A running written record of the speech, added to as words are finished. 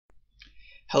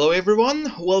Hello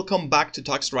everyone, welcome back to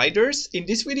Tux Writers. In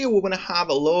this video we're going to have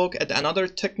a look at another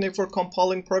technique for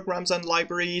compiling programs and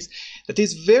libraries that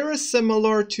is very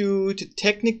similar to the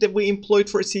technique that we employed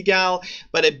for CGAL,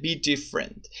 but a bit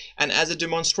different. And as a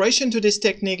demonstration to this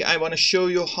technique, I want to show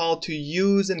you how to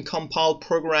use and compile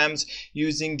programs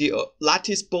using the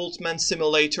lattice Boltzmann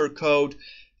simulator code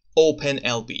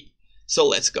OpenLB. So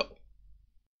let's go.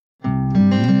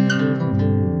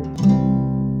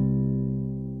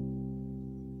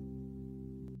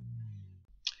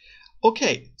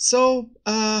 Okay, so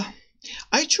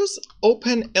I chose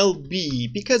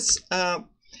OpenLB because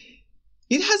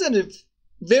it has a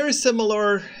very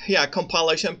similar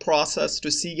compilation process to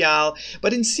CGAL,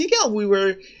 but in CGAL we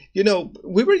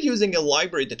were using a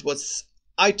library that was,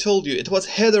 I told you, it was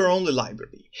header only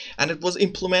library and it was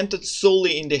implemented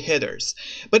solely in the headers.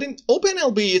 But in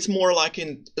OpenLB it's more like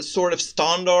in a sort of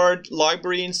standard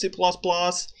library in C++,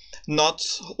 not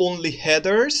only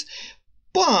headers,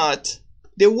 but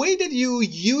the way that you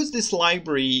use this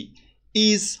library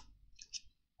is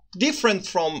different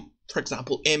from, for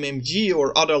example, MMG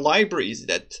or other libraries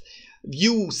that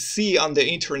you see on the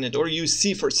internet or you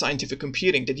see for scientific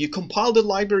computing, that you compile the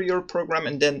library or program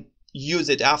and then use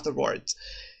it afterwards.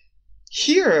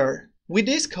 Here, with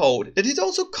this code, that is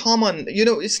also common,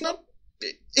 it's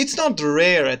not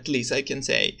rare, at least I can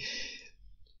say.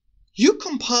 You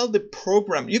compile the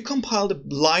program, you compile the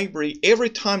library every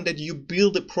time that you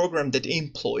build a program that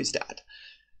employs that.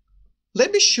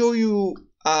 Let me show you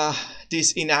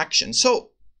this in action. So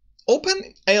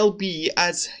OpenLB,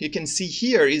 as you can see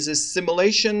here, is a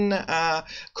simulation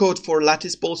code for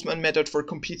lattice Boltzmann method for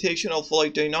computational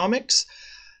fluid dynamics,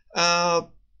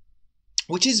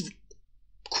 which is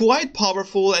quite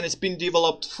powerful and it's been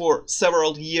developed for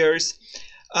several years.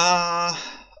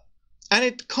 And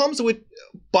it comes with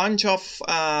a bunch of,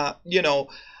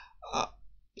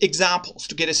 examples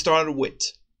to get it started with.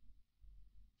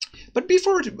 But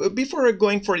before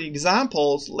going for the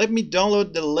examples, let me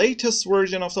download the latest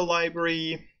version of the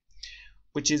library,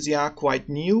 which is, quite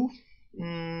new.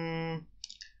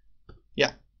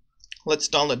 Let's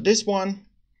download this one.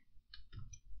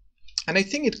 And I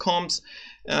think it comes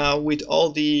with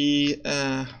all the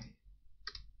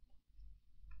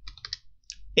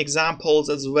examples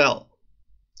as well.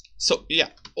 So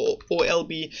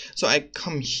OLB. So I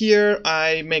come here,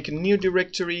 I make a new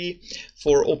directory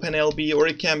for OpenLB, or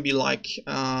it can be like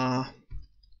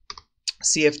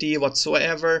CFD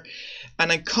whatsoever,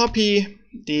 and I copy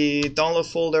the download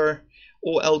folder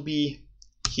OLB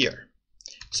here.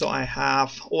 So I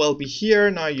have OLB here.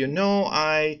 Now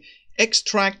I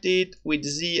extract it with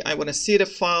Z. I want to see the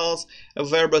files, a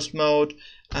verbose mode,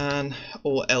 and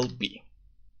OLB.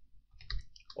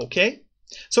 Okay.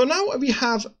 So now we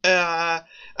have an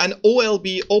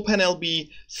OpenLB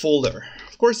folder.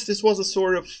 Of course, this was a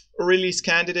sort of release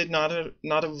candidate, not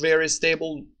a very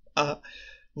stable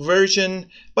version,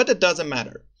 but it doesn't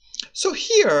matter. So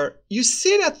here you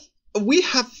see that we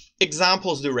have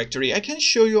examples directory. I can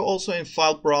show you also in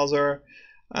file browser,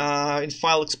 in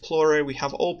file explorer, we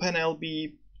have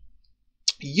OpenLB.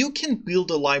 You can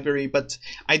build a library, but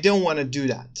I don't want to do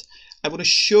that. I want to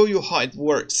show you how it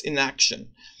works in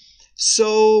action.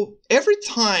 So every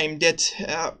time that,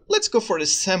 let's go for the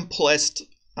simplest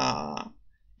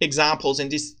examples, in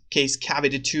this case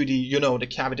cavity 2D, the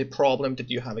cavity problem, that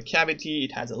you have a cavity,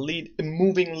 it has a lead, a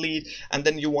moving lead, and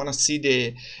then you want to see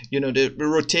the, the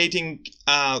rotating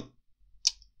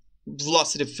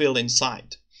velocity field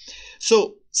inside.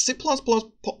 So C++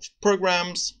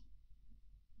 programs,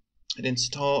 it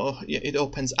install, it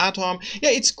opens Atom.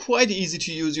 It's quite easy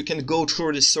to use. You can go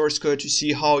through the source code to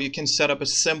see how you can set up a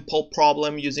simple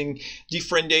problem using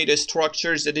different data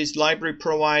structures that this library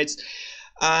provides.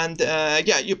 And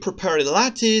you prepare the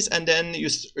lattice, and then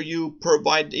you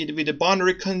provide it with the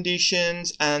boundary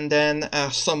conditions, and then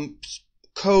some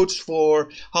codes for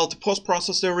how to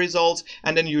post-process the results,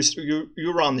 and then you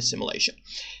run the simulation.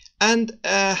 And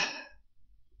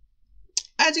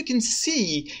as you can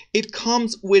see, it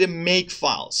comes with a make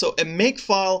file. So a make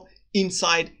file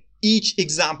inside each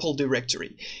example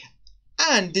directory.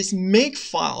 And this make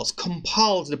files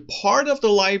compiles the part of the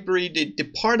library, the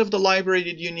part of the library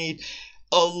that you need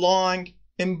along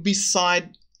and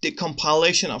beside the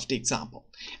compilation of the example.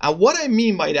 And what I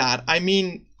mean by that,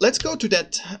 let's go to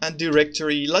that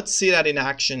directory. Let's see that in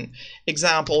action.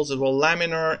 Examples,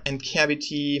 laminar and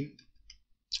cavity.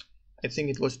 I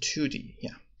think it was 2D,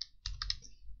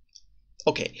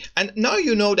 Okay, and now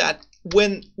you know that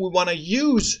when we want to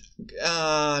use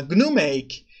GNU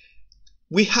make,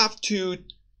 we have to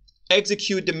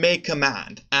execute the make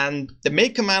command, and the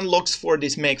make command looks for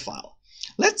this make file.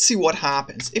 let's see what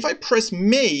happens. If I press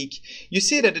make, you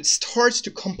see that it starts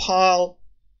to compile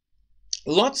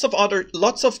lots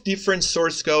of different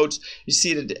source codes. You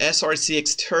see that the src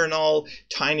external,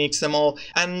 tinyxml,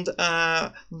 and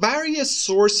various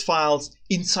source files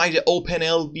inside the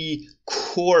OpenLB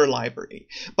core library.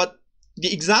 But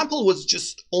the example was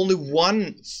just only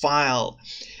one file.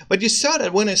 But you saw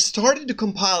that when I started to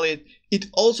compile it, it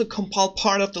also compiled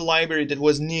part of the library that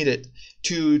was needed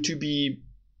to be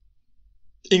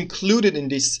included in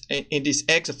this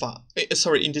executable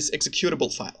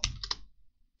file.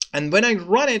 And when I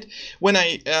run it, when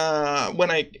I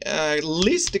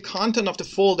list the content of the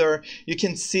folder, you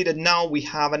can see that now we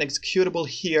have an executable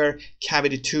here,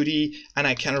 cavity2d, and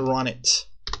I can run it.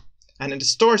 And it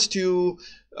starts to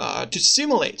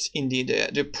simulate indeed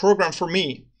the program for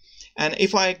me. And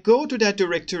if I go to that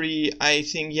directory, I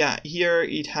think, yeah, here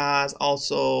it has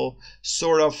also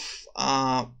sort of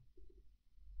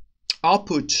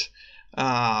output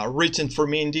written for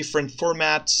me in different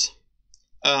formats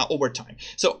over time.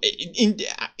 So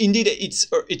indeed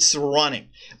it's running.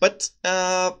 But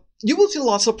you will see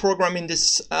lots of program in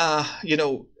this,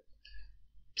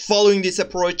 following this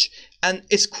approach, and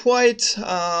it's quite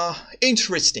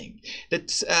interesting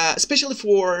that especially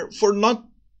for not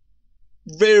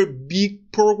very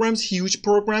big programs, huge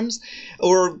programs,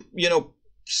 or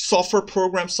software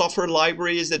programs, software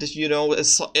libraries that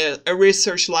a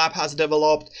research lab has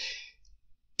developed.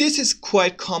 This is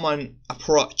quite common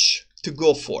approach to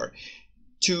go for,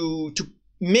 to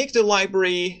make the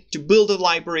library, to build a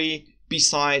library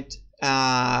beside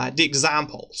the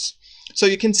examples. So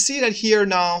you can see that here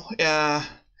now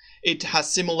it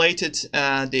has simulated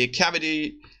the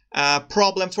cavity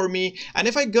problem for me. And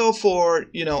if I go for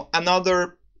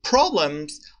another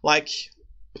problems like,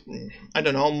 I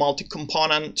don't know,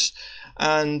 multi-component,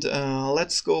 and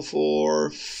let's go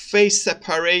for phase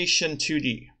separation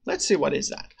 2D. Let's see what is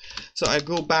that. So I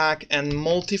go back and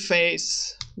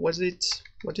multiphase. What is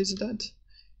that?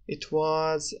 It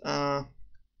was I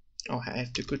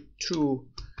have to put two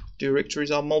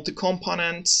directories of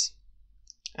multi-components,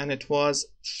 and it was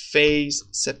phase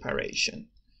separation.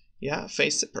 Yeah,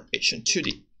 phase separation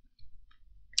 2D.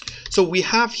 So we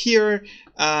have here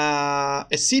a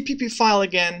CPP file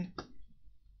again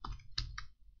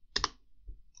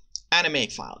and a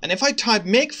make file. And if I type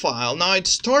make file, now it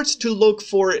starts to look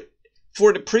for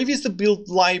the previously built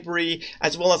library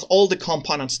as well as all the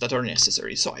components that are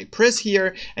necessary. So I press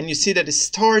here and you see that it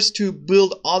starts to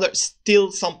build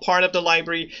still some part of the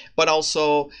library, but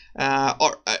also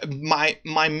my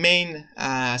main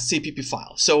CPP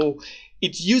file. So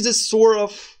it uses sort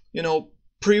of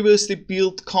previously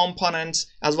built components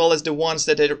as well as the ones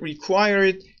that are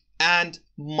required and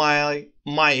my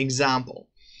example.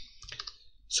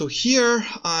 So here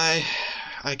I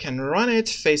can run it,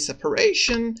 phase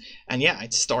separation, and yeah,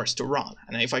 it starts to run.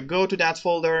 And if I go to that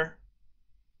folder,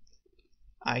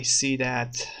 I see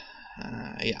that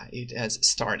yeah, it has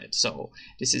started. So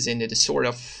this is in the sort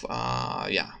of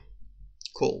yeah,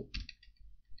 cool,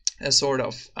 a sort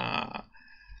of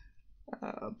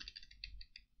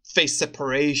phase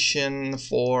separation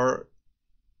for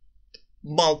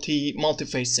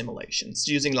multi-phase simulations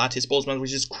using lattice Boltzmann,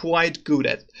 which is quite good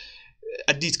at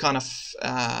these kind of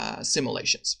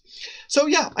simulations. So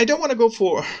yeah, I don't want to go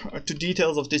to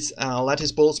details of this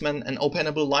lattice Boltzmann and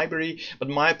OpenLB library, but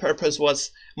my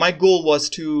goal was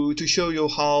to show you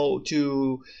how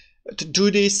to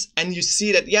do this, and you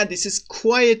see that yeah, this is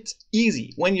quite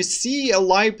easy. When you see a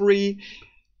library,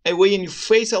 when you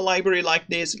face a library like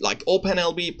this, like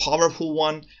OpenLB, powerful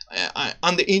one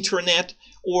on the internet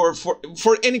or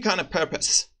for any kind of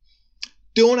purpose,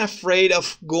 don't afraid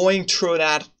of going through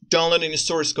that, downloading the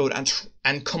source code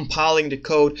and compiling the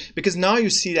code, because now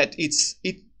you see that it's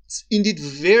indeed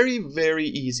very, very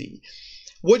easy.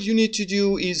 What you need to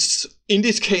do is, in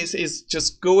this case, is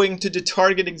just going to the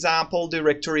target example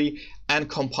directory and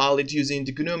compile it using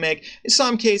the GNU-Make. In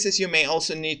some cases, you may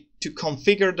also need to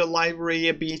configure the library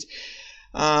a bit,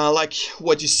 like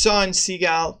what you saw in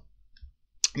Seagal,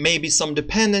 maybe some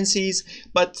dependencies,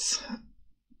 but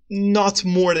not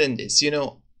more than this.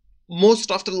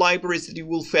 Most of the libraries that you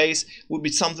will face will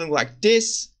be something like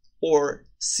this or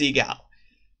Seagal.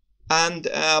 And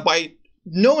by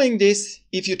knowing this,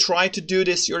 if you try to do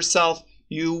this yourself,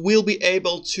 you will be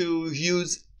able to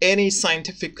use any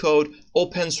scientific code,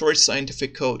 open source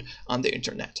scientific code on the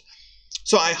internet.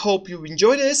 So I hope you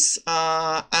enjoy this,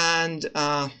 and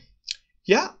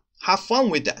yeah, have fun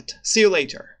with that. See you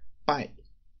later. Bye.